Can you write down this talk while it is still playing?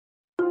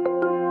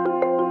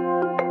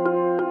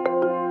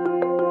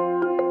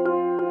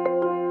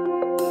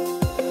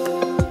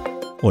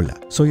Hola,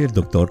 soy el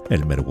Dr.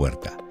 Elmer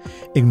Huerta.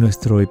 En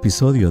nuestro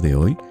episodio de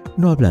hoy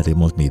no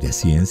hablaremos ni de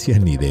ciencia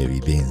ni de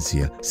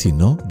evidencia,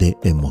 sino de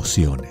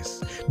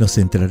emociones. Nos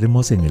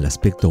centraremos en el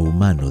aspecto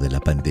humano de la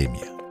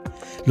pandemia.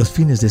 Los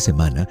fines de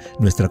semana,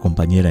 nuestra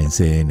compañera en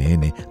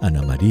CNN,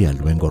 Ana María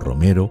Luengo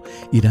Romero,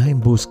 irá en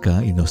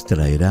busca y nos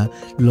traerá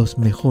los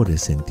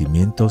mejores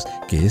sentimientos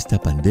que esta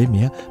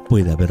pandemia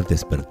puede haber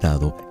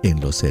despertado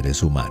en los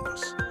seres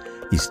humanos.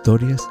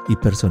 Historias y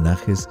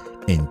personajes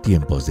en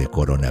tiempos de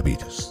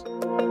coronavirus.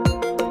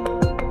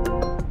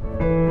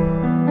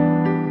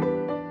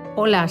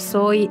 Hola,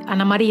 soy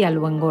Ana María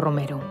Luengo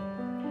Romero.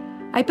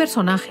 Hay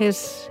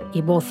personajes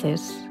y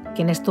voces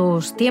que en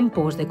estos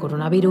tiempos de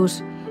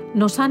coronavirus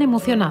nos han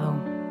emocionado,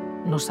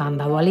 nos han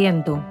dado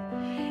aliento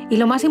y,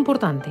 lo más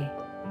importante,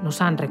 nos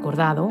han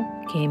recordado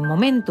que en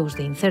momentos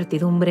de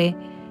incertidumbre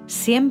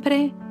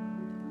siempre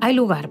hay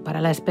lugar para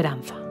la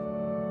esperanza.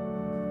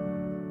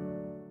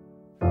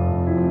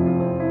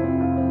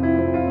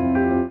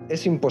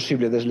 Es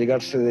imposible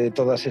desligarse de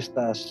todas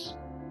estas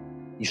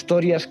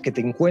historias que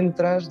te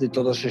encuentras, de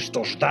todos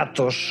estos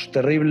datos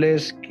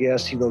terribles que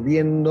has ido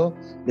viendo,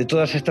 de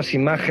todas estas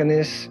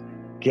imágenes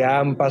que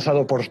han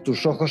pasado por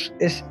tus ojos.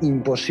 Es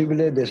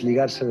imposible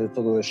desligarse de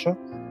todo eso,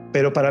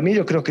 pero para mí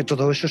yo creo que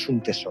todo eso es un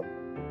tesoro,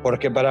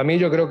 porque para mí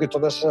yo creo que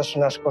todas esas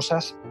son las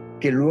cosas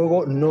que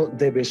luego no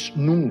debes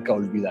nunca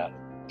olvidar.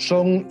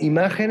 Son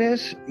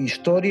imágenes,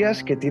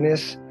 historias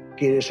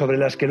sobre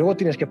las que luego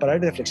tienes que parar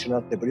y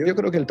reflexionarte, pero yo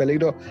creo que el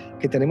peligro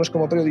que tenemos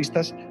como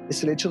periodistas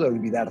es el hecho de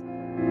olvidar.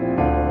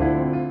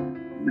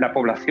 La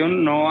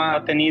población no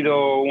ha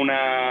tenido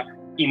una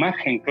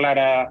imagen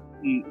clara,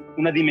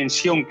 una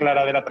dimensión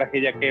clara de la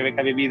tragedia que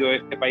ha vivido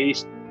este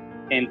país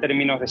en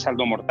términos de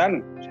saldo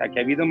mortal. O sea, que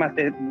ha habido más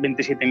de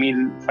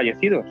 27.000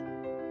 fallecidos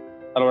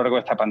a lo largo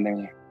de esta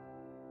pandemia.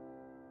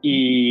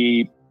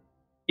 Y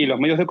los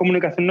medios de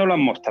comunicación no lo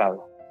han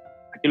mostrado.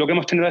 Aquí lo que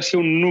hemos tenido ha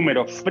sido un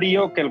número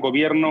frío que el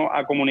gobierno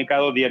ha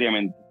comunicado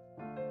diariamente.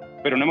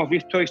 Pero no hemos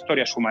visto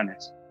historias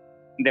humanas,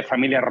 de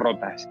familias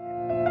rotas.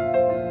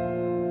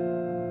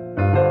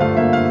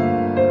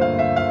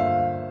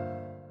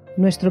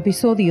 Nuestro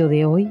episodio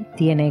de hoy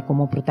tiene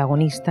como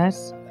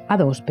protagonistas a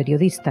dos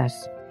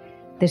periodistas,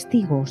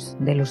 testigos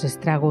de los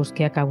estragos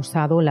que ha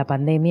causado la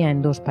pandemia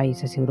en dos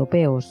países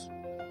europeos,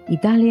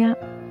 Italia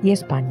y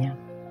España.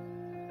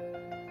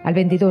 Al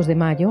 22 de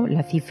mayo,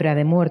 la cifra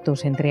de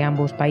muertos entre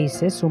ambos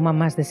países suma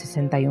más de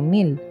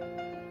 61.000,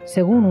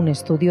 según un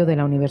estudio de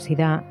la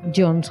Universidad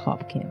Johns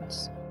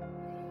Hopkins.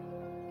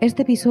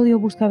 Este episodio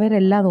busca ver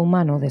el lado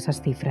humano de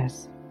esas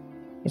cifras.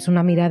 Es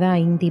una mirada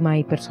íntima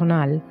y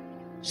personal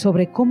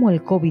sobre cómo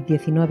el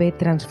COVID-19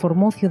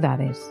 transformó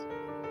ciudades,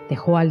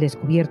 dejó al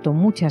descubierto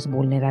muchas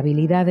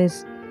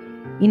vulnerabilidades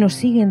y nos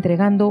sigue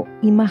entregando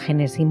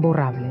imágenes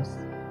imborrables.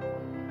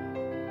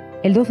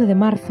 El 12 de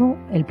marzo,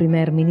 el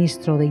primer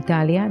ministro de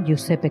Italia,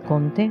 Giuseppe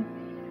Conte,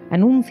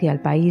 anuncia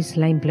al país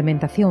la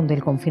implementación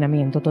del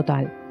confinamiento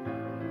total.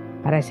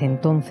 Para ese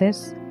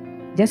entonces,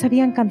 ya se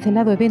habían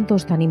cancelado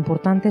eventos tan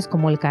importantes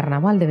como el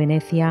Carnaval de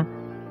Venecia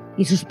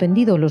y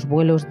suspendido los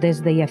vuelos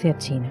desde y hacia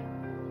China.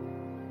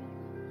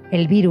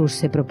 El virus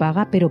se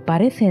propaga, pero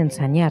parece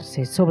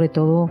ensañarse, sobre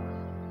todo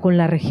con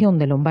la región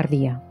de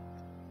Lombardía.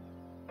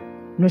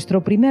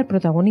 Nuestro primer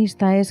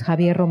protagonista es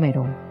Javier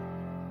Romero,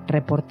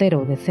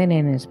 reportero de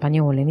CNN en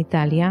español en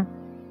Italia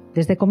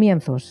desde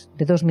comienzos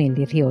de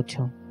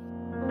 2018.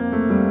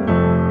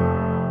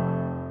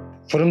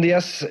 Fueron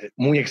días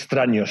muy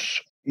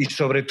extraños y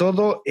sobre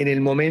todo en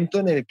el momento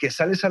en el que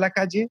sales a la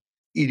calle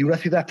y de una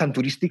ciudad tan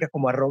turística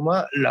como a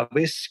Roma la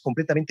ves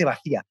completamente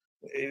vacía.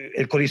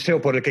 El Coliseo,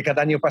 por el que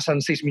cada año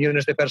pasan 6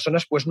 millones de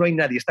personas, pues no hay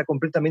nadie, está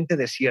completamente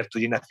desierto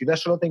y en la ciudad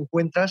solo te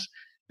encuentras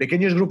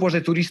pequeños grupos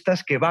de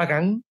turistas que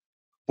vagan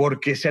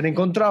porque se han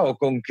encontrado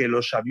con que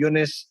los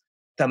aviones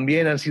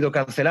también han sido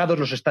cancelados,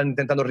 los están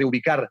intentando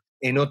reubicar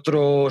en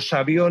otros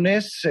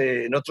aviones,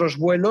 en otros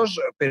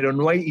vuelos, pero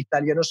no hay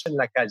italianos en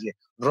la calle.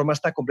 Roma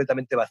está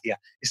completamente vacía.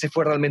 Ese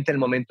fue realmente el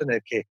momento en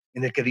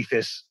el que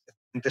dices,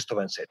 esto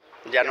va en serio.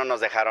 Ya no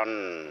nos dejaron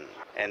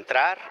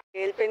entrar.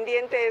 El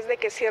pendiente es de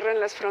que cierren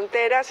las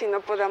fronteras y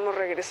no podamos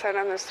regresar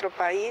a nuestro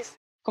país.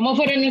 ¿Cómo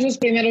fueron esos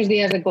primeros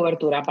días de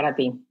cobertura para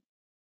ti?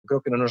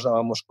 Creo que no nos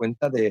dábamos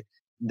cuenta de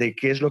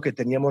qué es lo que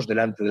teníamos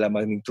delante, de la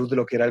magnitud de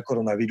lo que era el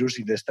coronavirus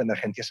y de esta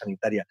emergencia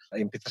sanitaria.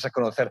 Ahí empiezas a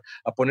conocer,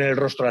 a poner el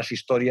rostro a las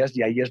historias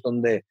y ahí es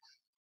donde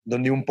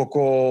un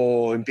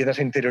poco empiezas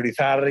a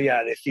interiorizar y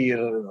a decir,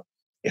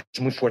 esto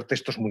es muy fuerte,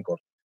 esto es muy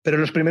corto. Pero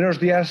los primeros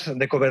días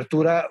de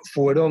cobertura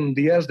fueron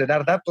días de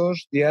dar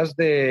datos, días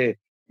de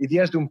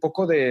un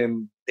poco de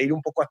ir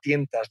un poco a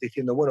tientas,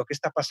 diciendo, bueno, ¿qué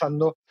está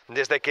pasando?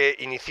 Desde que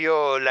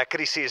inició la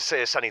crisis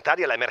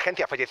sanitaria, la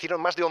emergencia,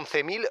 fallecieron más de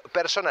 11.000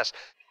 personas.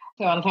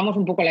 Avanzamos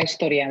un poco la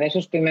historia de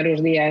esos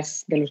primeros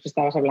días de los que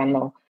estabas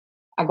hablando.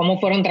 A cómo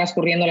fueron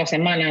transcurriendo las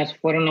semanas,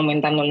 fueron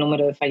aumentando el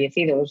número de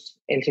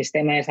fallecidos, el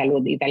sistema de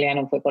salud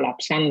italiano fue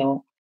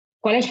colapsando.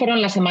 ¿Cuáles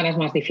fueron las semanas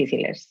más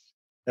difíciles?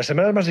 Las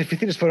semanas más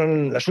difíciles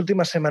fueron las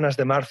últimas semanas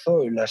de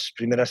marzo y las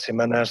primeras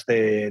semanas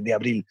de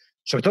abril.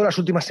 Sobre todo las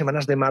últimas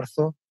semanas de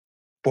marzo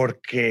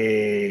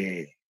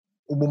porque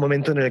hubo un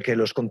momento en el que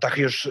los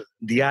contagios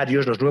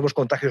diarios, los nuevos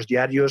contagios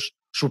diarios,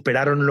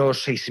 superaron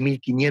los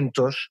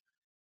 6.500.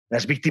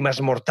 Las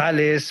víctimas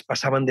mortales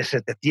pasaban de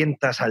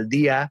 700 al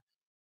día.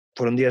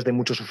 Fueron días de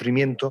mucho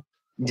sufrimiento.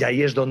 Y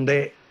ahí es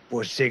donde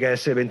pues, llega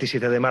ese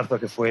 27 de marzo,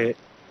 que fue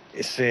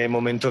ese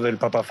momento del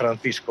Papa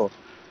Francisco.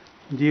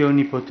 Dio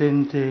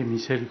onnipotente e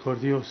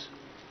misericordioso,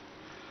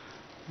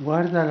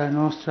 guarda la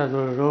nostra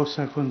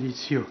dolorosa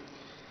condizione.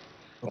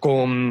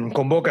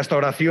 Convoca esta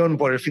oración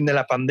por el fin de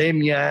la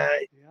pandemia.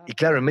 Y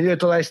claro, en medio de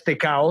todo este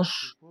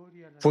caos,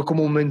 fue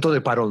como un momento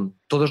de parón.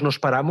 Todos nos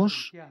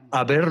paramos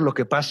a ver lo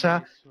que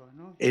pasa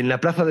en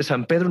la plaza de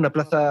San Pedro, una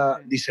plaza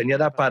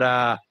diseñada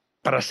para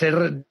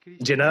ser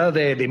llenada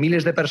de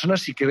miles de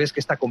personas, y que ves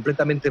que está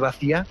completamente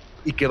vacía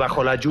y que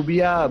bajo la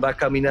lluvia va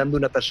caminando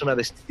una persona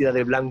vestida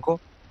de blanco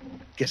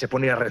que se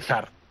pone a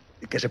rezar.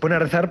 Que se pone a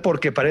rezar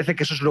porque parece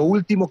que eso es lo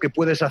último que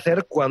puedes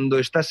hacer cuando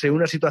estás en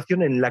una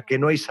situación en la que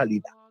no hay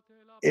salida.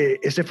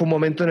 Ese fue un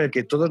momento en el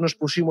que todos nos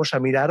pusimos a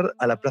mirar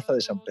a la plaza de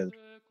San Pedro.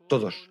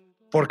 Todos.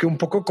 Porque un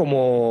poco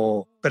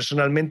como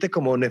personalmente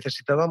como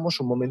necesitábamos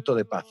un momento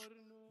de paz,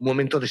 un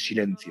momento de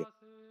silencio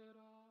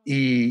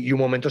y un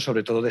momento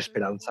sobre todo de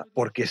esperanza,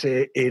 porque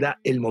ese era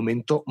el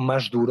momento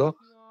más duro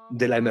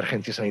de la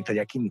emergencia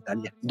sanitaria aquí en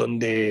Italia,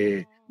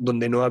 donde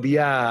no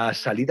había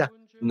salida,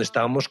 donde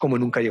estábamos como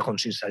en un callejón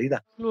sin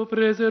salida.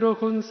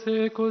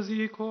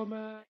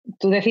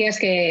 Tú decías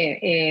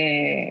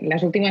que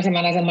las últimas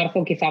semanas de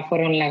marzo quizá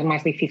fueron las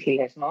más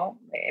difíciles, ¿no?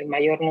 El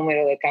mayor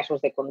número de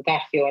casos de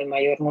contagio, el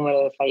mayor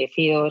número de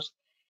fallecidos.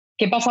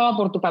 ¿Qué pasaba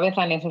por tu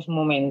cabeza en esos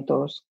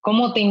momentos?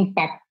 ¿Cómo te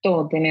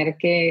impactó tener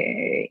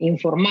que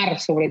informar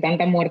sobre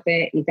tanta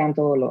muerte y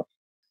tanto dolor?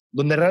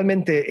 Donde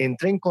realmente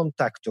entré en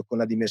contacto con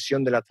la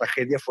dimensión de la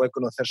tragedia fue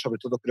conocer sobre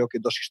todo, creo que,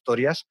 dos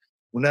historias.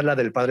 Una es la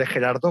del padre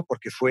Gerardo,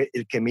 porque fue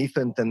el que me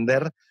hizo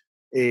entender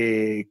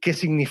qué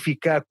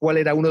significa, cuál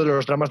era uno de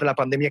los dramas de la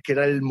pandemia, que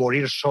era el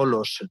morir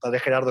solos. El padre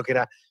Gerardo, que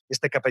era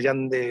este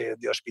capellán de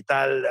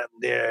hospital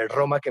de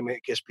Roma, que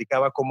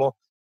explicaba cómo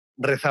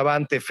rezaba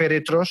ante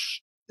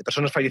féretros de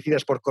personas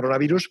fallecidas por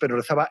coronavirus, pero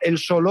rezaba él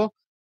solo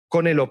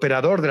con el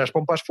operador de las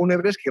pompas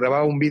fúnebres, que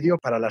grababa un vídeo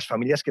para las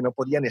familias que no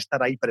podían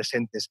estar ahí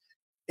presentes.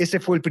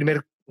 Ese fue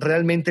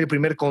realmente el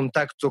primer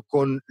contacto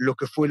con lo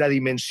que fue la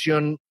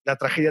dimensión, la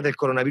tragedia del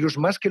coronavirus,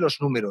 más que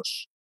los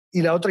números.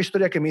 Y la otra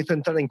historia que me hizo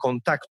entrar en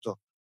contacto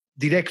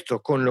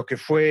directo con lo que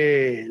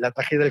fue la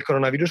tragedia del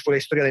coronavirus fue la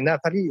historia de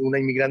Natalie, una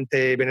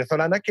inmigrante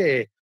venezolana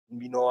que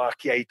vino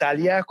aquí a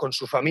Italia con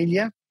su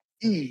familia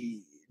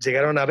y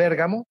llegaron a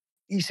Bérgamo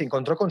y se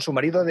encontró con su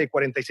marido de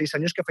 46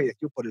 años que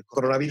falleció por el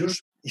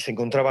coronavirus, y se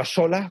encontraba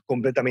sola,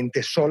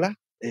 completamente sola,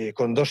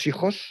 con 2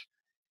 hijos.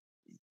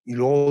 Y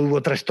luego hubo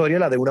otra historia,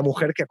 la de una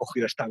mujer que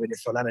acogió a esta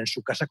venezolana en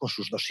su casa con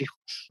sus 2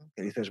 hijos.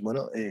 Que dices,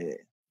 bueno,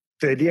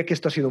 te diría que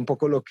esto ha sido un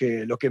poco lo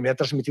que me ha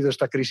transmitido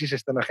esta crisis,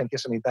 esta emergencia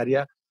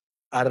sanitaria,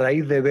 a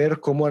raíz de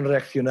ver cómo han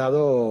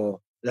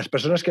reaccionado las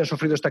personas que han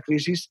sufrido esta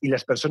crisis y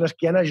las personas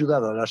que han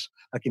ayudado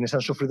a quienes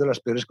han sufrido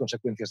las peores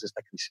consecuencias de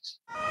esta crisis.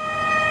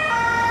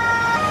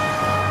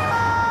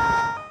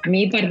 A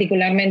mí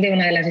particularmente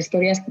una de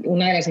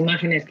las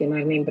imágenes que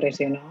más me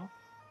impresionó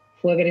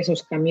fue ver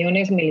esos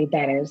camiones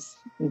militares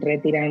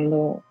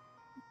retirando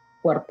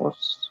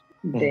cuerpos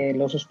de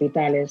los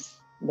hospitales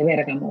de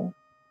Bérgamo,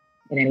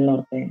 en el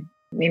norte.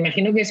 Me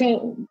imagino que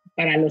eso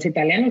para los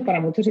italianos, para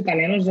muchos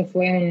italianos, eso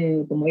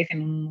fue como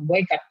dicen, un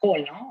wake-up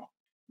call, ¿no?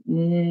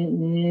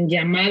 Un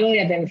llamado de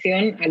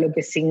atención a lo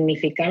que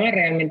significaba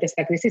realmente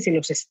esta crisis y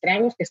los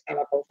estragos que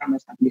estaba causando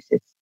esta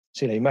crisis.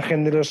 Sí, la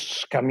imagen de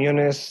los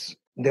camiones,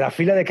 de la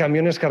fila de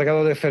camiones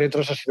cargados de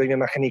féretros, ha sido una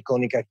imagen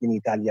icónica aquí en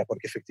Italia,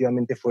 porque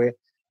efectivamente fue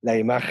la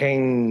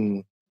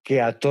imagen que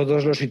a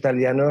todos los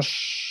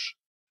italianos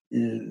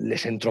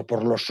les entró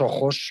por los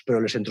ojos, pero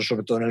les entró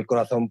sobre todo en el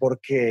corazón,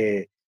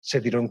 porque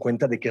se dieron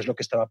cuenta de qué es lo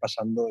que estaba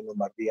pasando en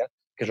Lombardía,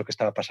 qué es lo que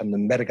estaba pasando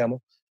en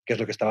Bérgamo, qué es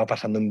lo que estaba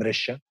pasando en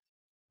Brescia,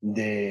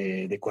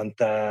 de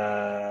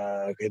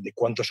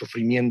cuánto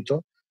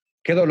sufrimiento,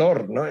 qué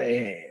dolor, ¿no?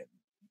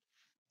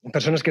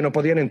 Personas que no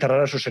podían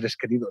enterrar a sus seres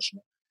queridos,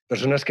 ¿no?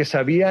 Personas que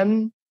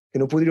sabían, que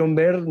no pudieron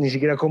ver ni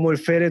siquiera cómo el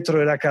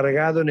féretro era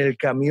cargado en el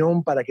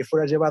camión para que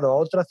fuera llevado a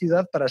otra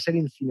ciudad para ser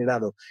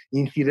incinerado.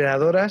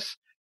 Incineradoras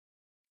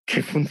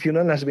que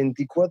funcionan las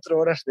 24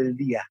 horas del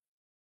día,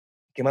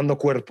 quemando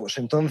cuerpos.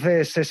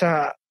 Entonces,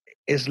 esa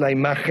es la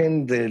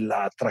imagen de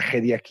la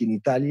tragedia aquí en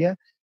Italia,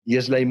 y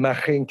es la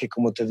imagen que,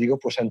 como te digo,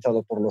 pues ha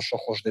entrado por los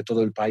ojos de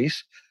todo el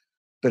país,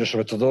 pero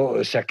sobre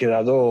todo se ha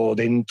quedado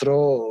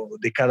dentro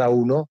de cada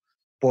uno,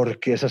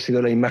 porque esa ha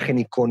sido la imagen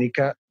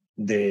icónica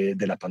de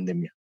la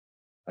pandemia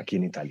aquí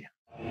en Italia.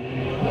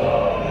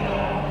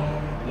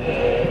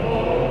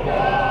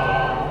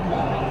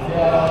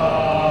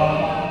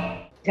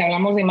 Si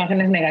hablamos de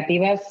imágenes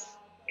negativas,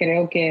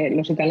 creo que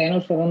los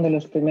italianos fueron de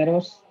los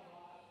primeros,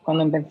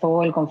 cuando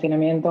empezó el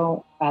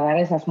confinamiento, a dar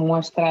esas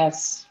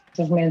muestras,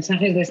 esos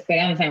mensajes de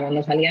esperanza,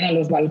 cuando salían a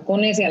los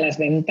balcones y a las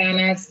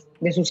ventanas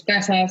de sus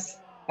casas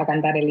a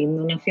cantar el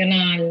himno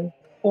nacional,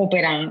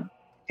 ópera,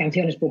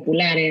 canciones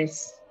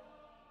populares.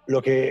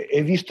 lo que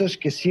he visto es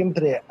que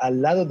siempre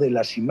al lado de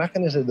las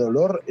imágenes de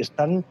dolor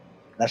están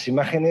las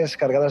imágenes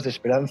cargadas de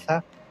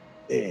esperanza,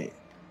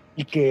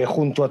 y que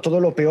junto a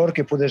todo lo peor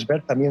que puedes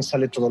ver también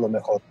sale todo lo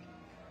mejor.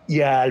 Y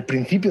al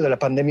principio de la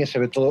pandemia se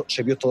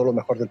vio todo lo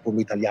mejor del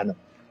pueblo italiano.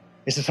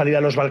 Esa salida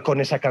a los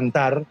balcones a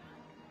cantar,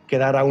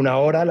 quedar a una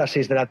hora a las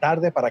 6 de la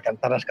tarde para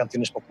cantar las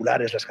canciones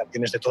populares, las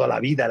canciones de toda la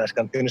vida, las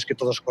canciones que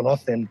todos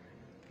conocen.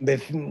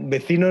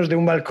 Vecinos de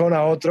un balcón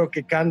a otro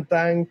que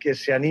cantan, que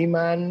se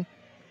animan,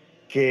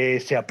 que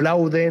se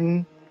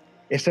aplauden.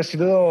 Esa ha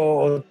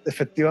sido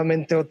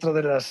efectivamente otra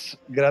de las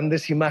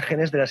grandes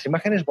imágenes, de las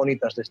imágenes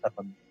bonitas de esta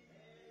pandemia.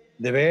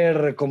 De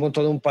ver cómo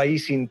todo un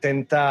país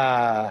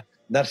intenta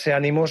darse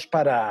ánimos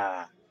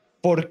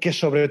porque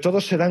sobre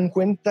todo se dan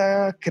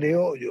cuenta,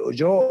 creo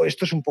yo,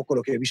 esto es un poco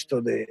lo que he visto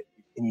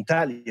en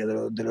Italia,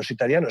 de los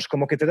italianos,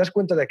 como que te das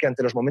cuenta de que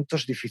ante los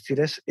momentos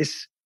difíciles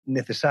es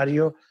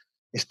necesario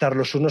estar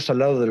los unos al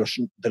lado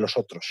de los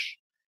otros.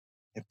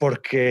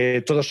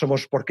 Porque todos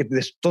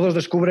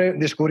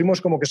descubrimos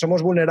como que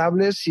somos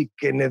vulnerables y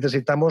que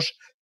necesitamos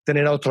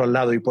tener a otro al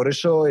lado, y por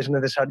eso es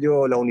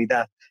necesario la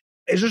unidad.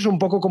 Eso es un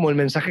poco como el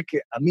mensaje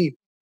que a mí,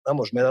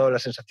 me ha dado la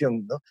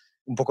sensación, ¿no?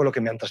 Un poco lo que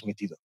me han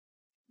transmitido.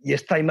 Y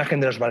esta imagen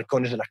de los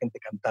balcones, de la gente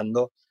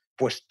cantando,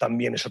 pues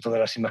también es otra de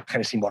las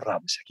imágenes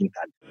imborrables aquí en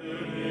Italia.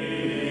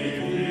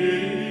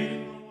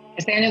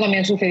 Este año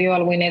también sucedió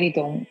algo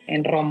inédito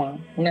en Roma,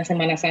 una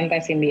Semana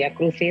Santa sin Vía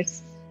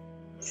Crucis,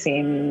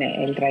 sin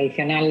el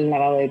tradicional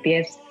lavado de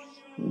pies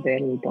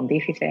del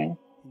pontífice.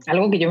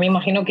 Algo que yo me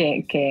imagino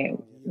que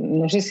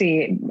no sé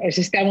si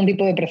existe algún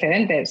tipo de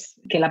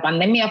precedentes, que la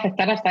pandemia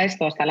afectara hasta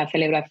esto, hasta la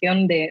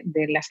celebración de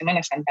la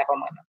Semana Santa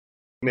romana.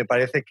 Me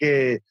parece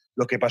que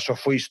lo que pasó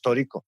fue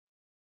histórico,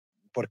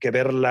 porque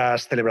ver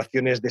las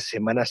celebraciones de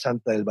Semana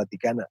Santa del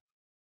Vaticano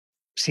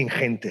sin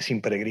gente,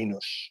 sin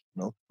peregrinos,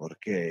 ¿no?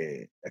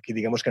 Porque aquí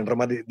digamos que en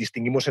Roma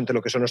distinguimos entre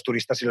lo que son los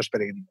turistas y los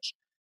peregrinos.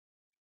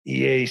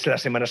 Y la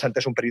Semana Santa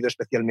es un periodo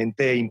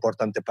especialmente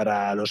importante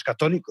para los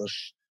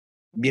católicos.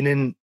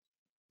 Vienen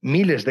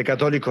miles de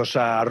católicos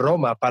a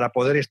Roma para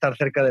poder estar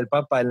cerca del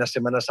Papa en la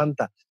Semana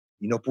Santa,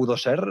 y no pudo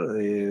ser.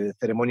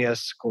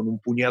 Ceremonias con un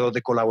puñado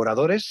de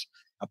colaboradores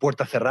a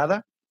puerta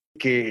cerrada,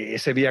 que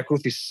ese Vía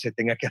Crucis se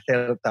tenga que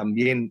hacer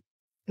también en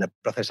la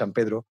Plaza de San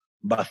Pedro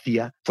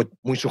vacía. Fue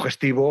muy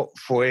sugestivo,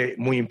 fue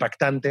muy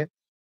impactante.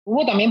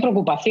 Hubo también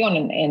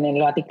preocupación en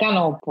el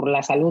Vaticano por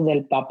la salud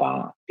del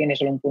Papa. Tiene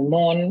solo un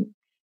pulmón,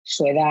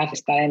 su edad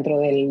está dentro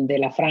de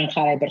la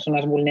franja de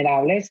personas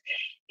vulnerables,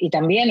 y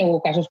también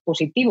hubo casos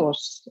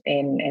positivos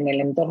en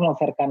el entorno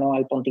cercano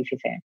al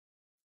pontífice.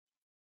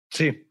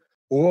 Sí,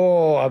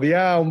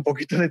 había un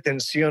poquito de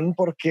tensión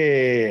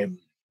porque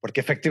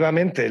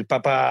efectivamente el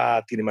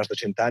Papa tiene más de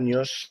 80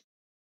 años,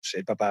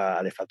 el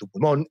Papa le falta un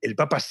pulmón, el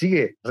Papa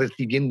sigue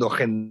recibiendo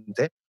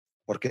gente,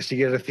 porque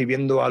sigue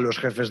recibiendo a los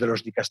jefes de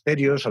los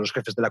dicasterios, a los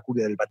jefes de la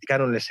curia del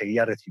Vaticano, les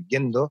seguía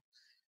recibiendo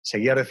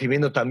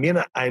también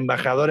a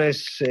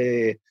embajadores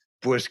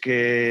pues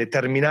que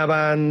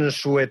terminaban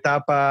su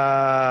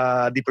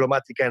etapa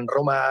diplomática en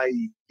Roma,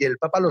 y el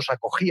Papa los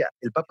acogía,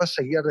 el Papa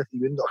seguía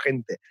recibiendo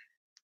gente.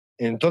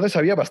 Entonces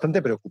había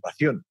bastante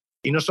preocupación.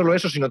 Y no solo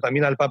eso, sino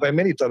también al Papa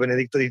emérito, a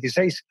Benedicto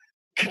XVI,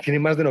 que tiene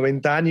más de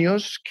 90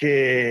 años,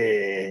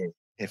 que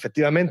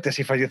efectivamente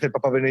si fallece el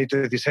Papa Benedicto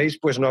XVI,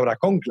 pues no habrá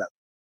cónclave.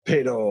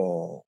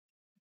 Pero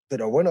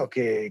bueno,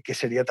 que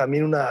sería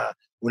también una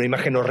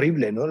imagen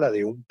horrible, ¿no? La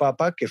de un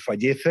Papa que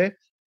fallece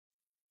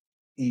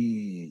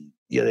y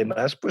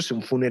además pues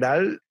un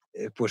funeral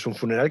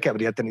que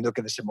habría tenido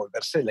que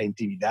desenvolverse en la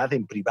intimidad,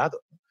 en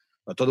privado,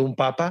 ¿no? Todo un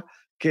Papa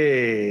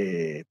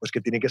que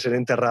tiene que ser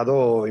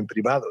enterrado en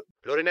privado.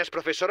 Lorena es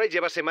profesora y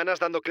lleva semanas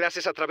dando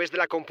clases a través de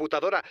la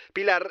computadora.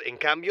 Pilar, en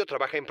cambio,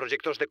 trabaja en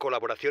proyectos de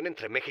colaboración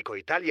entre México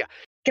e Italia.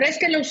 ¿Crees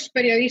que los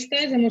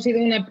periodistas hemos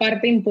sido una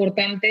parte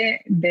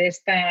importante de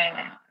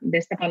esta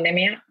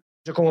pandemia?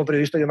 Yo como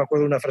periodista me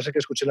acuerdo de una frase que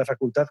escuché en la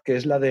facultad, que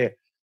es la de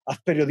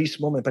haz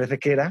periodismo, me parece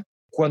que era.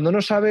 Cuando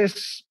no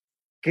sabes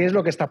qué es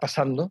lo que está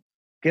pasando,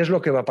 qué es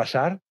lo que va a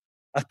pasar,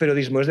 haz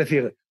periodismo. Es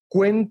decir,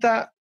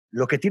 cuenta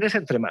lo que tienes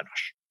entre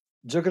manos.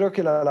 Yo creo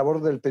que la labor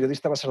del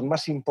periodista va a ser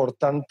más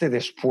importante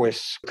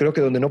después. Creo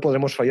que donde no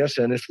podremos fallar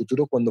será en el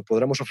futuro, cuando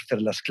podamos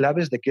ofrecer las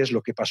claves de qué es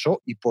lo que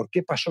pasó y por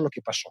qué pasó lo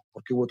que pasó.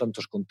 Por qué hubo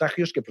tantos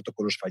contagios, qué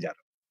protocolos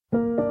fallaron.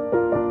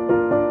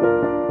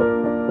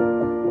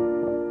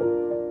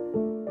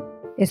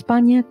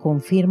 España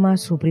confirma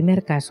su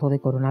primer caso de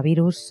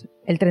coronavirus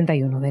el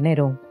 31 de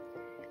enero.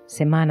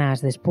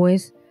 Semanas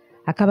después,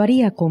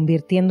 acabaría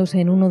convirtiéndose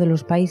en uno de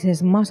los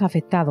países más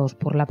afectados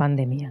por la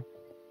pandemia.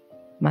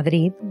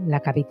 Madrid, la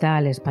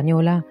capital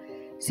española,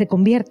 se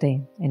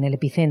convierte en el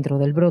epicentro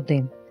del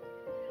brote.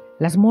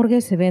 Las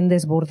morgues se ven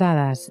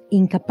desbordadas,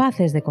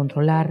 incapaces de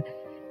controlar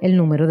el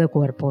número de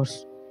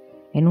cuerpos.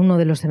 En uno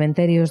de los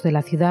cementerios de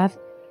la ciudad,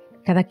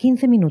 cada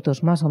 15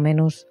 minutos más o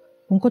menos,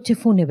 un coche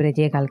fúnebre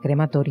llega al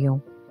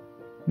crematorio.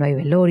 No hay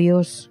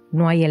velorios,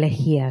 no hay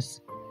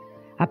elegías.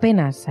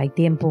 Apenas hay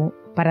tiempo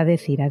para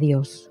decir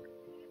adiós.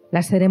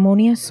 Las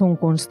ceremonias son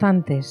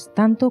constantes,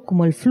 tanto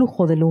como el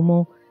flujo del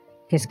humo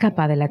que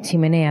escapa de la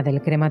chimenea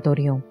del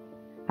crematorio.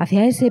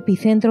 Hacia ese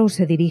epicentro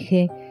se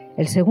dirige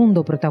el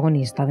segundo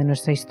protagonista de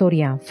nuestra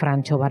historia,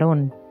 Francho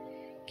Barón,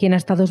 quien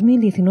hasta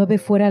 2019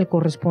 fuera el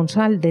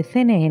corresponsal de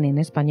CNN en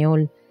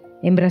español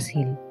en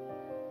Brasil.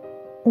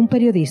 Un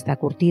periodista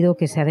curtido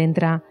que se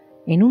adentra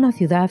en una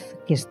ciudad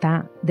que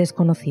está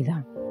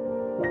desconocida.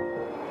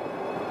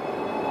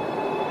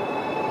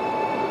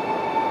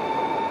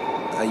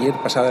 Ayer,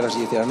 pasadas las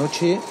 10 de la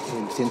noche,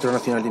 el Centro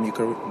Nacional de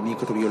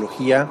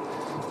Microbiología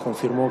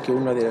confirmó que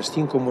una de las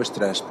 5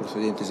 muestras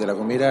procedentes de La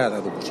Gomera ha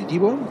dado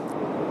positivo.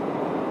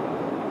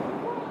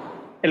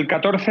 El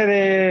 14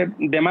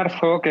 de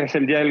marzo, que es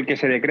el día en el que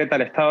se decreta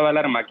el estado de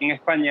alarma aquí en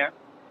España,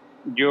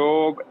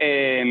 yo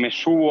me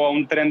subo a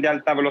un tren de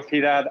alta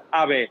velocidad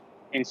AVE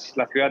en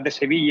la ciudad de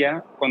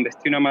Sevilla con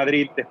destino a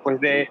Madrid después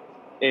de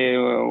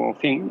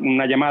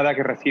una llamada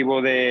que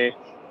recibo de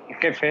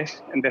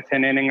jefes de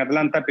CNN en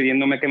Atlanta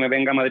pidiéndome que me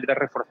venga a Madrid a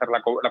reforzar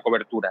la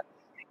cobertura.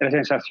 La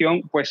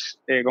sensación,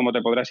 pues, como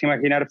te podrás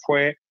imaginar,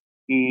 fue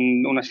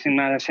una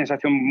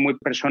sensación muy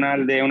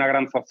personal de una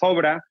gran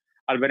zozobra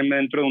al verme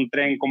dentro de un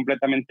tren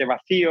completamente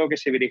vacío que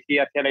se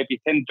dirigía hacia el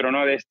epicentro,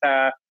 ¿no?, de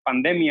esta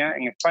pandemia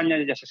en España.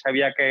 Ya se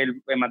sabía que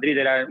Madrid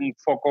era un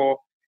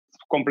foco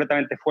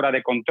completamente fuera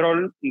de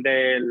control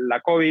de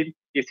la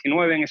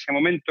COVID-19 en ese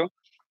momento.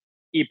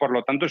 Y, por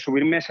lo tanto,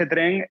 subirme a ese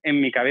tren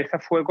en mi cabeza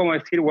fue como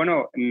decir,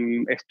 bueno,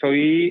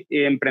 estoy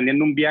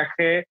emprendiendo un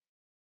viaje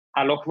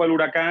al ojo del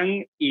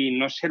huracán y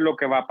no sé lo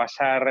que va a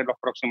pasar en los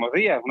próximos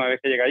días una vez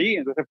que llegue allí.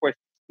 Entonces, pues,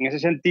 en ese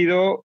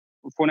sentido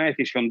fue una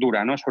decisión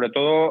dura, ¿no? Sobre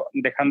todo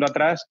dejando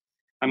atrás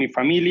a mi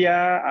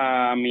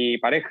familia, a mi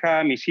pareja,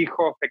 a mis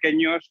hijos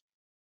pequeños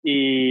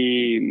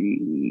y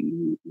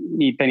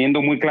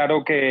teniendo muy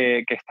claro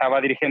que estaba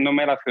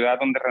dirigiéndome a la ciudad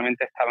donde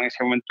realmente estaba en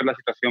ese momento en la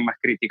situación más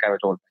crítica de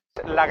todo el país.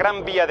 La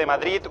Gran Vía de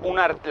Madrid,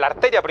 la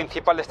arteria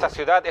principal de esta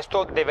ciudad,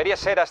 esto debería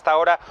ser hasta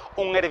ahora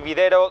un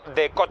hervidero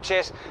de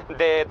coches,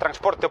 de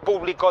transporte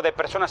público, de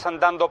personas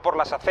andando por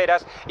las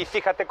aceras, y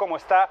fíjate cómo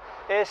está,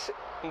 es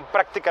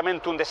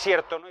prácticamente un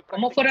desierto, ¿no?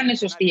 ¿Cómo fueron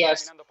esos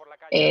días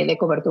de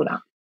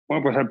cobertura?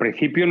 Bueno, pues al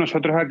principio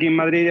nosotros aquí en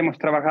Madrid hemos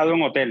trabajado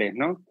en hoteles,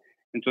 ¿no?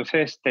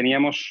 Entonces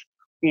teníamos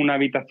una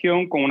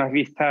habitación con unas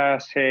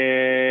vistas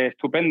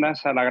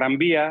estupendas a la Gran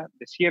Vía,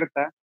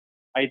 desierta.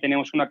 Ahí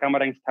teníamos una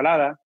cámara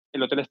instalada.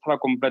 El hotel estaba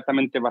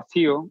completamente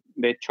vacío.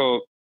 De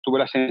hecho, tuve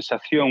la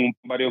sensación en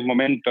varios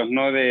momentos,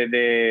 ¿no?,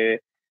 de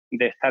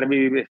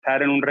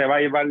estar en un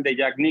revival de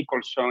Jack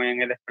Nicholson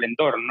en El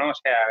Esplendor, ¿no? O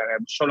sea,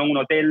 solo en un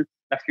hotel,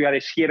 la ciudad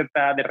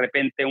desierta, de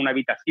repente una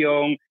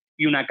habitación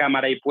y una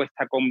cámara ahí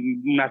puesta con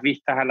unas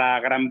vistas a la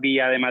Gran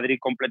Vía de Madrid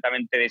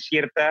completamente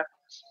desierta.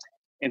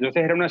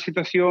 Entonces era una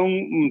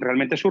situación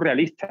realmente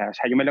surrealista. O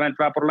sea, yo me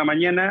levantaba por la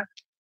mañana,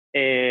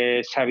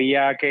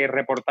 sabía que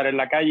reportar en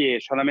la calle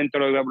solamente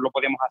lo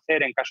podíamos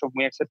hacer en casos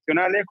muy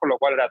excepcionales, con lo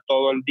cual era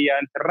todo el día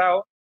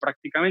encerrado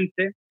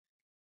prácticamente,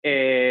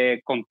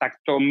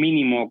 contacto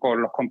mínimo con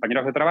los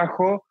compañeros de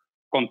trabajo,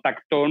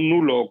 contacto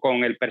nulo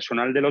con el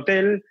personal del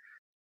hotel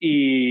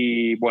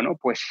y, bueno,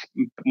 pues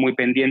muy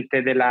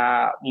pendiente de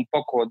un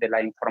poco de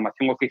la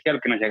información oficial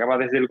que nos llegaba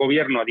desde el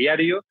gobierno a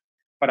diario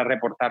para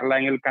reportarla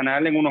en el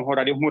canal en unos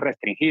horarios muy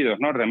restringidos,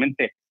 ¿no?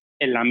 Realmente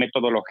en la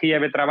metodología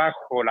de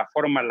trabajo, la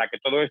forma en la que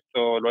todo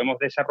esto lo hemos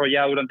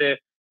desarrollado durante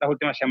las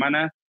últimas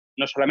semanas,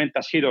 no solamente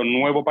ha sido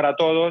nuevo para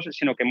todos,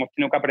 sino que hemos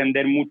tenido que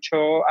aprender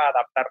mucho a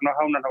adaptarnos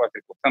a unas nuevas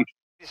circunstancias.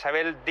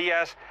 Isabel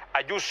Díaz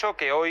Ayuso,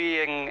 que hoy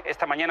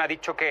esta mañana ha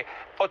dicho que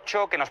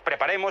nos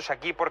preparemos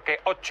aquí porque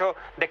 8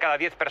 de cada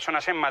 10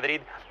 personas en Madrid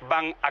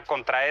van a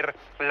contraer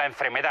la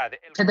enfermedad.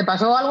 ¿Se te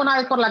pasó alguna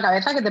vez por la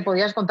cabeza que te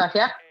podías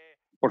contagiar?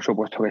 Por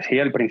supuesto que sí.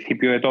 Al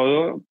principio de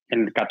todo,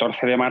 el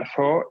 14 de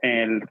marzo,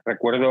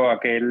 recuerdo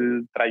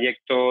aquel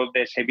trayecto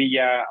de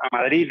Sevilla a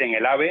Madrid en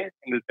el AVE,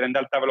 en el tren de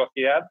alta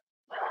velocidad,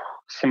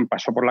 se me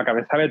pasó por la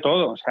cabeza de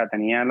todo. O sea,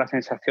 tenía la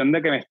sensación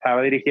de que me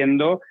estaba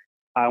dirigiendo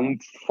a un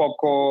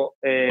foco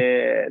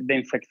de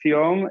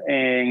infección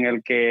en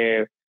el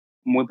que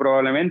muy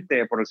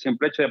probablemente, por el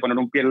simple hecho de poner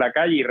un pie en la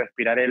calle y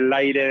respirar el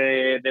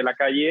aire de la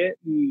calle,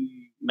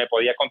 me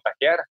podía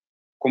contagiar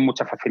con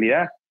mucha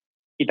facilidad.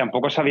 Y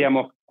tampoco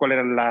sabíamos cuál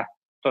era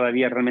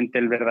todavía realmente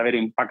el verdadero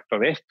impacto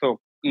de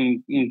esto,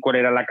 cuál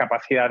era la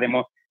capacidad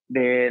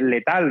de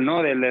letal,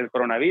 ¿no?, del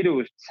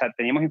coronavirus. O sea,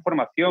 teníamos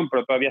información,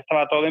 pero todavía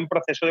estaba todo en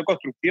proceso de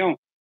construcción.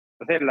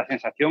 Entonces, la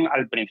sensación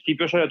al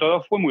principio, sobre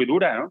todo, fue muy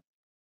dura, ¿no?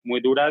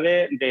 Muy dura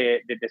de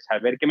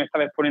saber que me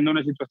estaba exponiendo a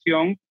una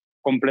situación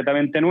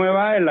completamente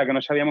nueva en la que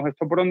no sabíamos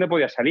esto por dónde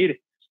podía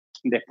salir.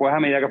 Después, a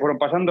medida que fueron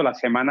pasando las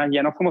semanas,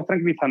 ya nos fuimos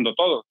tranquilizando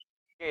todos.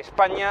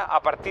 España,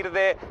 a partir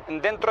de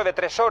dentro de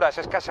 3 horas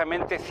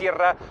escasamente,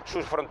 cierra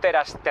sus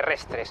fronteras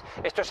terrestres.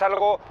 Esto es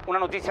una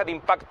noticia de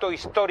impacto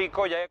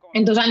histórico.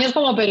 En tus años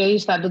como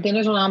periodista, tú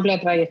tienes una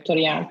amplia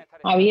trayectoria.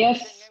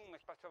 ¿Habías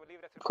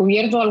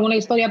cubierto alguna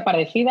historia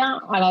parecida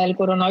a la del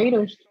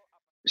coronavirus?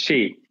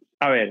 Sí.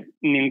 A ver,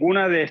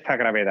 ninguna de esta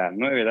gravedad,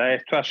 ¿no? De verdad,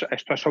 esto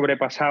ha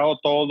sobrepasado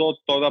todo,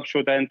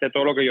 absolutamente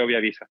todo lo que yo había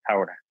visto hasta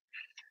ahora.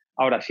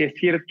 Ahora, sí es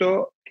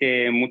cierto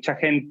que mucha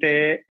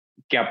gente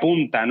que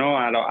apunta, ¿no?,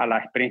 a la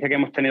experiencia que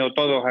hemos tenido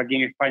todos aquí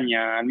en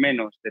España, al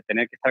menos, de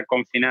tener que estar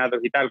confinados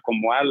y tal,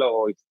 como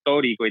algo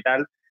histórico y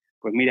tal,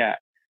 pues mira,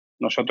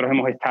 nosotros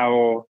hemos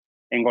estado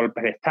en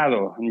golpes de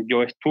Estado.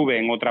 Yo estuve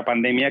en otra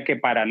pandemia que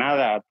para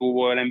nada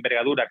tuvo la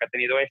envergadura que ha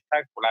tenido esta,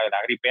 la de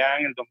la gripe A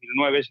en el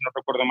 2009, si no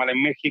recuerdo mal,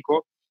 en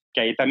México,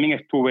 que ahí también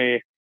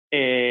estuve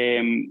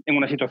en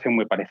una situación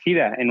muy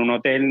parecida, en un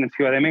hotel en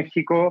Ciudad de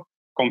México,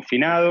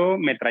 confinado,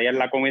 me traían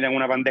la comida en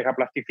una bandeja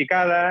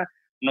plastificada,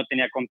 no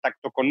tenía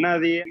contacto con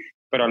nadie,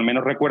 pero al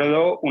menos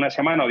recuerdo una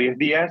semana o 10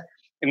 días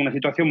en una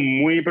situación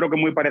muy, pero que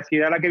muy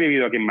parecida a la que he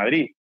vivido aquí en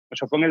Madrid.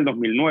 Eso fue en el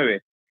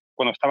 2009.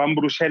 Cuando estaba en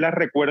Bruselas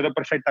recuerdo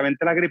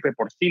perfectamente la gripe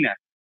porcina.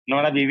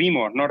 No la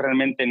vivimos, ¿no?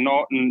 Realmente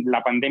no,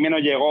 la pandemia no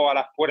llegó a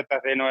las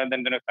puertas de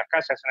nuestras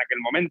casas en aquel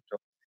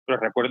momento, pero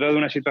recuerdo de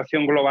una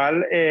situación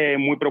global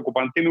muy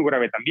preocupante y muy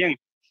grave también.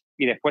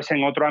 Y después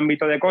en otro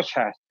ámbito de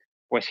cosas,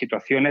 pues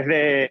situaciones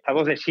de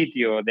estados de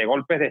sitio, de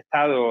golpes de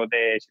Estado,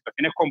 de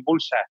situaciones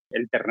convulsas,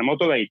 el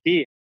terremoto de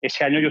Haití.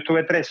 Ese año yo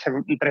estuve tres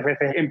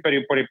veces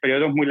por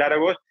periodos muy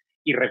largos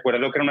y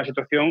recuerdo que era una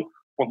situación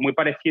pues muy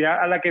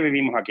parecida a la que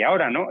vivimos aquí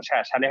ahora, ¿no? O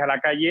sea, sales a la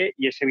calle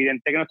y es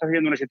evidente que no estás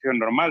viviendo una situación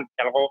normal,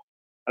 que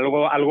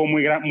algo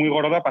muy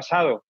gordo ha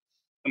pasado.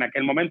 En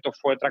aquel momento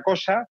fue otra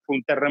cosa, fue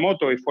un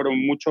terremoto y fueron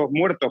muchos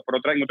muertos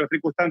en otras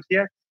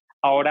circunstancias.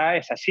 Ahora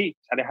es así,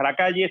 sales a la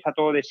calle, está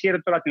todo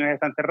desierto, las ciudades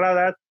están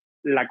cerradas,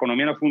 la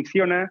economía no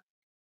funciona.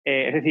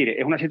 Es decir,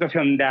 es una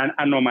situación de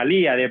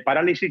anomalía, de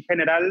parálisis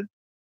general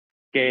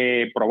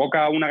que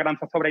provoca una gran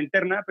zozobra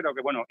interna, pero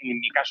que, bueno, en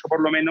mi caso, por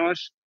lo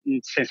menos,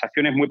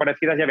 sensaciones muy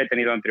parecidas ya había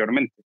tenido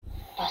anteriormente.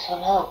 Pasó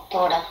la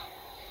doctora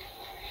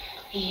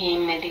y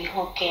me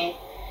dijo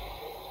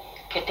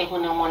que tengo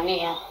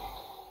neumonía.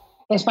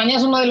 España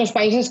es uno de los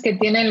países que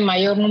tiene el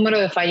mayor número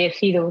de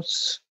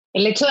fallecidos.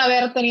 El hecho de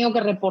haber tenido que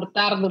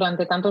reportar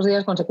durante tantos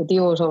días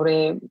consecutivos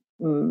sobre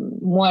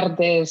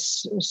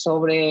muertes,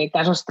 sobre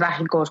casos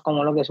trágicos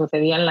como lo que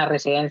sucedía en las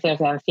residencias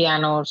de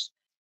ancianos,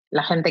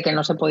 la gente que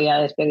no se podía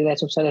despedir de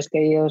sus seres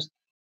queridos,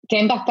 ¿qué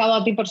ha impactado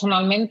a ti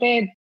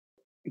personalmente?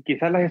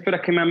 Quizás las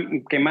historias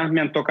que más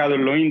me han tocado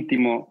en lo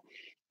íntimo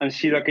han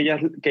sido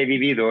aquellas que he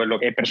vivido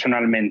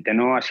personalmente,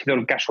 ¿no? Ha sido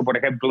el caso, por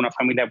ejemplo, de una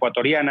familia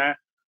ecuatoriana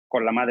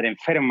con la madre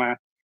enferma.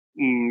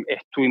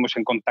 Estuvimos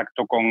en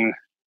contacto con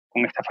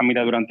esta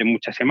familia durante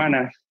muchas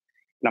semanas.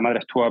 La madre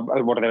estuvo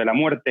al borde de la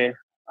muerte.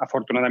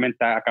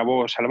 Afortunadamente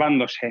acabó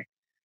salvándose,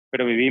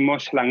 pero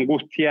vivimos la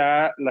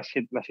angustia, la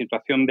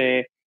situación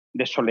de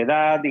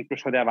soledad,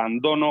 incluso de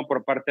abandono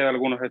por parte de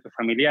algunos de tus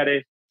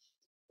familiares.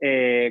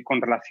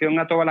 Con relación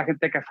a toda la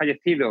gente que ha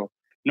fallecido,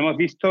 no hemos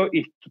visto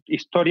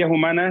historias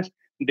humanas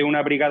de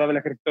una brigada del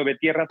Ejército de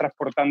Tierra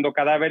transportando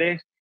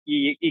cadáveres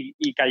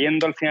y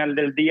cayendo al final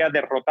del día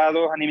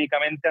derrotados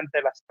anímicamente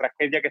ante las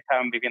tragedias que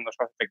estaban viviendo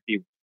sus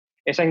efectivos.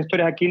 Esas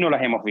historias aquí no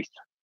las hemos visto.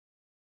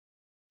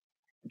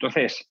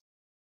 Entonces,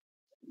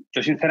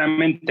 yo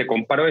sinceramente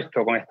comparo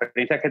esto con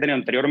experiencias que he tenido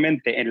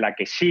anteriormente en la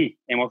que sí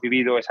hemos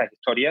vivido esas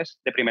historias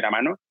de primera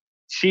mano,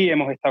 sí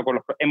hemos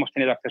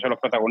tenido acceso a los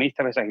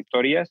protagonistas de esas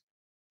historias,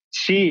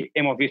 sí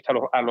hemos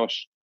visto a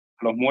los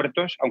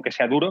muertos, aunque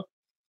sea duro,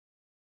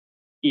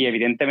 y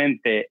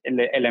evidentemente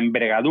la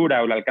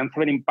envergadura o el alcance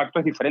del impacto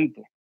es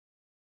diferente.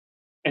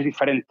 Es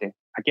diferente.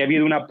 Aquí ha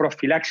habido una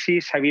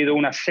profilaxis, ha habido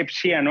una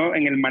asepsia, ¿no?,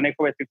 en el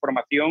manejo de esta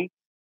información, de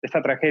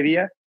esta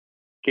tragedia,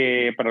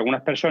 que para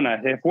algunas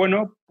personas es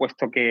bueno,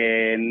 puesto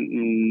que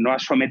no ha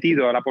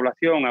sometido a la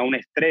población a un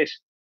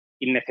estrés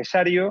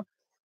innecesario,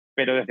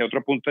 pero desde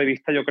otro punto de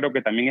vista yo creo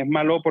que también es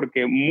malo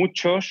porque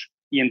muchos,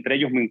 y entre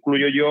ellos me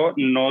incluyo yo,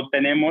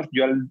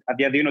 yo a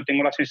día de hoy no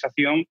tengo la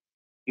sensación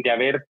de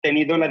haber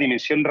tenido la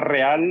dimensión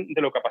real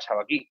de lo que ha pasado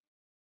aquí.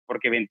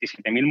 Porque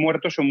 27.000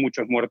 muertos son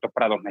muchos muertos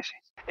para 2 meses.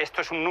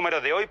 Esto es un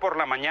número de hoy por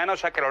la mañana, o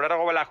sea que a lo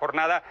largo de la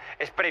jornada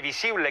es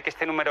previsible que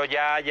este número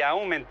ya haya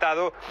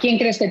aumentado. ¿Quién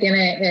crees que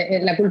tiene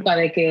la culpa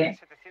de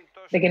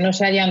que no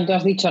se hayan, tú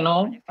has dicho,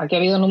 no, aquí ha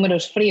habido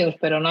números fríos,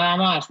 pero nada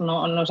más,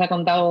 no se ha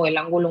contado el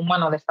ángulo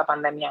humano de esta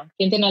pandemia?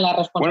 ¿Quién tiene la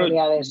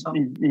responsabilidad de eso?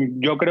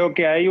 Yo creo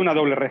que hay una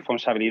doble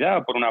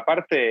responsabilidad. Por una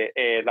parte,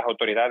 las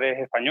autoridades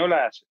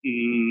españolas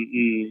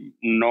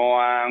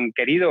no han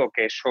querido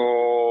que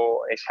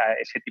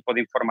ese tipo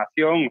de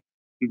información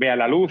vea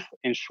la luz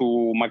en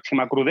su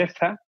máxima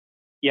crudeza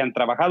y han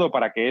trabajado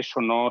para que eso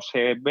no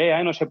se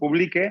vea y no se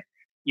publique.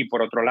 Y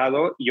por otro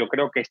lado, yo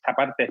creo que esta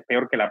parte es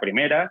peor que la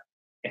primera,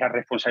 es la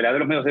responsabilidad de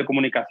los medios de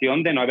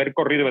comunicación de no haber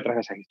corrido detrás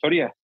de esas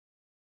historias.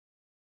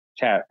 O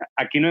sea,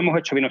 aquí no hemos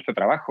hecho bien nuestro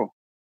trabajo.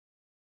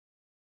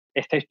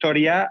 Esta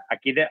historia,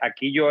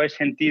 aquí yo he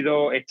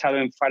echado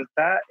en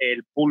falta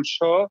el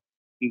pulso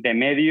de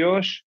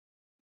medios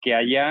que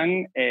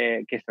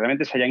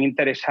realmente se hayan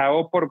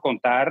interesado por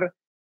contar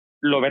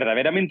lo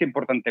verdaderamente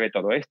importante de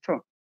todo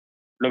esto.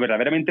 Lo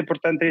verdaderamente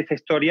importante de esta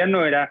historia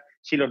no era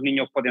si los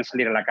niños podían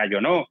salir a la calle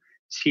o no,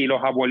 si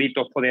los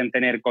abuelitos podían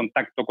tener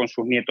contacto con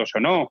sus nietos o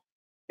no,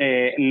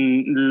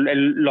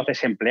 los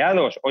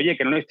desempleados. Oye,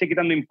 que no le estoy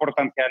quitando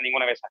importancia a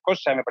ninguna de esas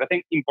cosas, me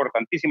parecen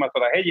importantísimas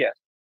todas ellas.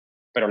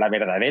 Pero la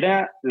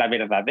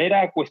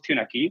verdadera cuestión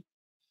aquí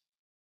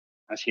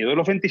Han sido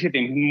las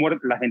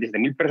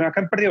 27.000 personas que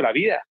han perdido la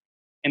vida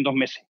en 2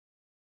 meses.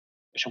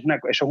 Eso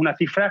es una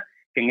cifra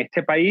que en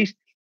este país,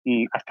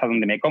 hasta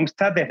donde me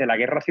consta, desde la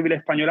Guerra Civil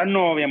Española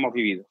no habíamos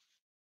vivido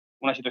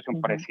una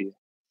situación parecida.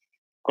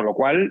 Con lo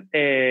cual,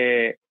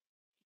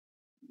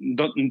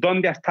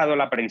 ¿dónde ha estado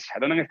la prensa?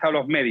 ¿Dónde han estado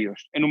los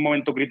medios en un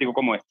momento crítico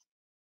como este?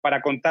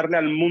 Para contarle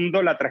al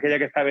mundo la tragedia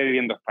que está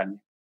viviendo España.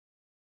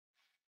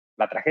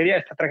 Esta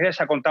tragedia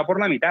se ha contado por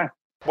la mitad.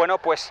 Bueno,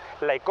 pues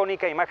la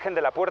icónica imagen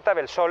de la Puerta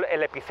del Sol,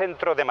 el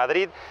epicentro de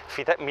Madrid,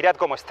 mirad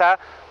cómo está,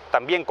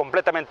 también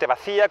completamente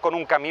vacía, con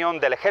un camión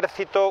del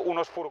ejército,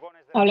 unos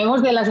furgones...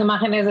 Hablemos de las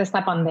imágenes de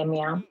esta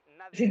pandemia.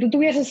 Si tú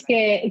tuvieses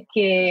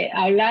que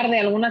hablar de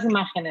algunas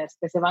imágenes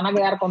que se van a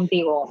quedar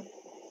contigo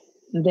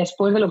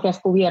después de lo que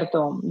has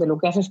cubierto, de lo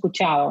que has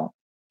escuchado,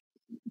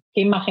 ¿qué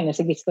imágenes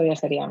y qué historias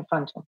serían,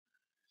 Francho?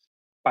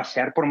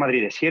 Pasear por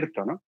Madrid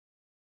desierto, ¿no?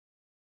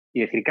 Y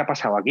decir, ¿qué ha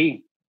pasado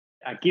aquí?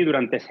 Aquí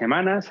durante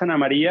semanas, Ana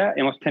María,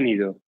 hemos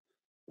tenido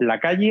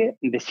la calle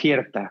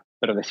desierta,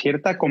 pero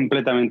desierta,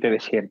 completamente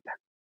desierta.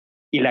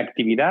 Y la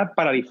actividad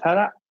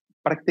paralizada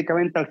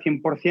prácticamente al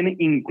 100%,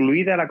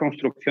 incluida la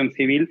construcción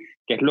civil,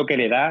 que es lo que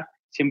le da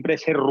siempre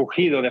ese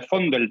rugido de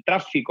fondo, el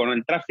tráfico, ¿no?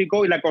 El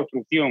tráfico y la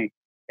construcción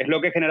es lo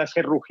que genera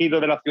ese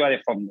rugido de la ciudad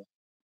de fondo.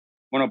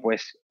 Bueno,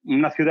 pues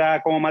una ciudad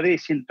como Madrid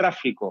sin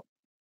tráfico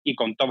y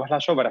con todas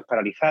las obras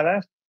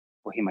paralizadas,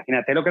 pues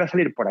imagínate lo que era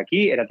salir por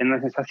aquí, era tener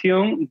la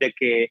sensación de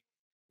que,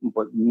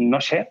 pues,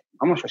 no sé,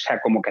 vamos, o sea,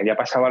 como que había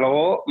pasado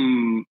algo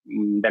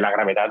de la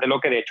gravedad de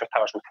lo que de hecho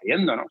estaba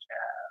sucediendo, ¿no? O sea,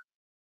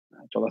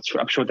 todo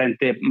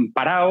absolutamente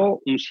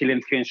parado, un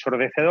silencio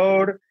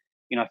ensordecedor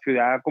y una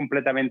ciudad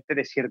completamente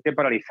desierta y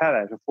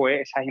paralizada.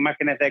 Esas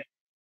imágenes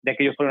de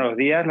aquellos primeros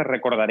días las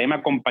recordaré, me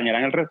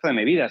acompañarán el resto de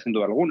mi vida, sin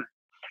duda alguna.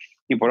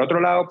 Y por otro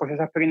lado, pues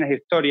esas pequeñas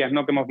historias,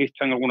 ¿no?, que hemos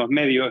visto en algunos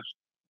medios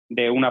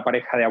de una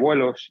pareja de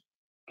abuelos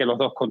que los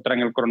dos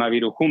contraen el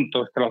coronavirus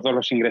juntos, que los dos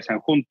los ingresan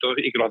juntos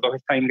y que los dos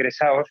están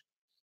ingresados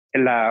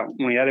en la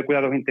unidad de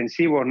cuidados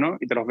intensivos, ¿no?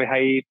 Y te los ves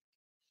ahí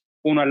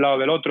uno al lado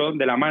del otro,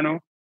 de la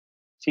mano,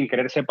 sin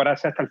querer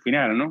separarse hasta el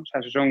final, ¿no? O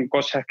sea, eso son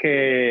cosas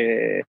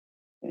que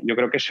yo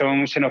creo que se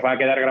nos va a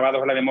quedar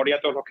grabados en la memoria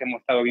a todos los que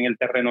hemos estado en el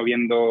terreno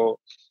viendo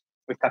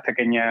estas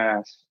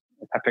pequeñas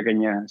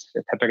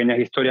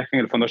historias que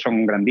en el fondo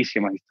son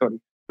grandísimas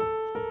historias.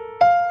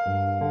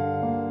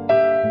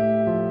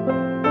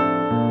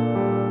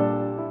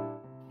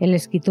 El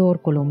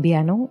escritor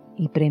colombiano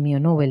y Premio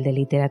Nobel de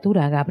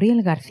Literatura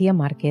Gabriel García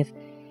Márquez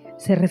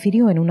se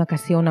refirió en una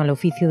ocasión al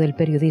oficio del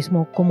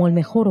periodismo como el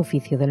mejor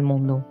oficio del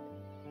mundo.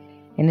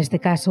 En este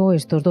caso,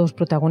 estos dos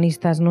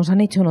protagonistas nos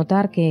han hecho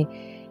notar que,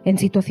 en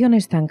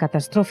situaciones tan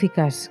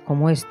catastróficas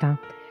como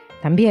esta,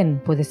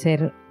 también puede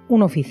ser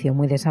un oficio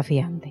muy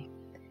desafiante.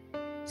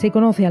 Si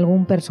conoce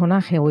algún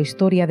personaje o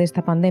historia de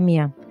esta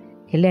pandemia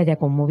que le haya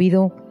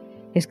conmovido,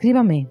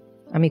 escríbame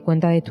a mi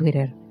cuenta de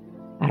Twitter,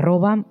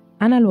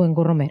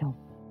 @AnaLuengoRomero.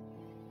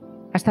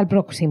 Hasta el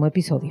próximo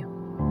episodio.